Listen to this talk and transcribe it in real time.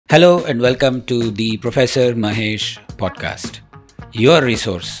Hello and welcome to the Professor Mahesh podcast, your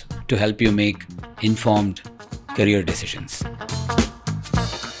resource to help you make informed career decisions.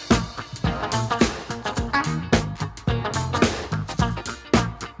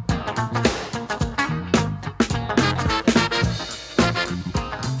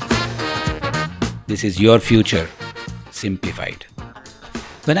 This is your future simplified.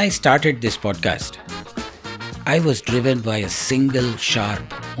 When I started this podcast, I was driven by a single sharp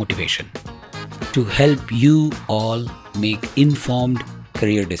motivation to help you all make informed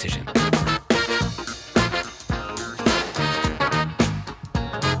career decisions.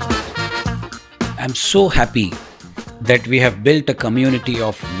 I'm so happy that we have built a community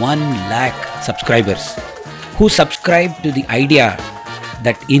of 1 lakh subscribers who subscribe to the idea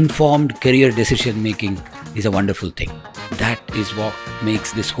that informed career decision making is a wonderful thing. That is what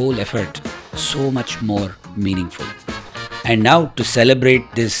makes this whole effort so much more meaningful. And now, to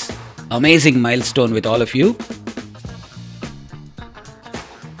celebrate this amazing milestone with all of you,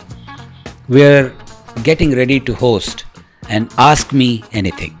 we're getting ready to host an Ask Me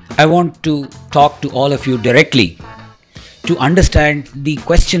Anything. I want to talk to all of you directly to understand the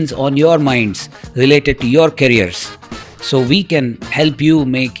questions on your minds related to your careers, so we can help you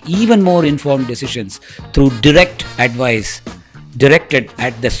make even more informed decisions through direct advice directed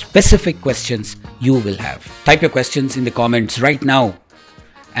at the specific questions you will have. Type your questions in the comments right now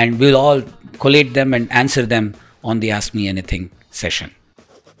and we'll all collate them and answer them on the Ask Me Anything session.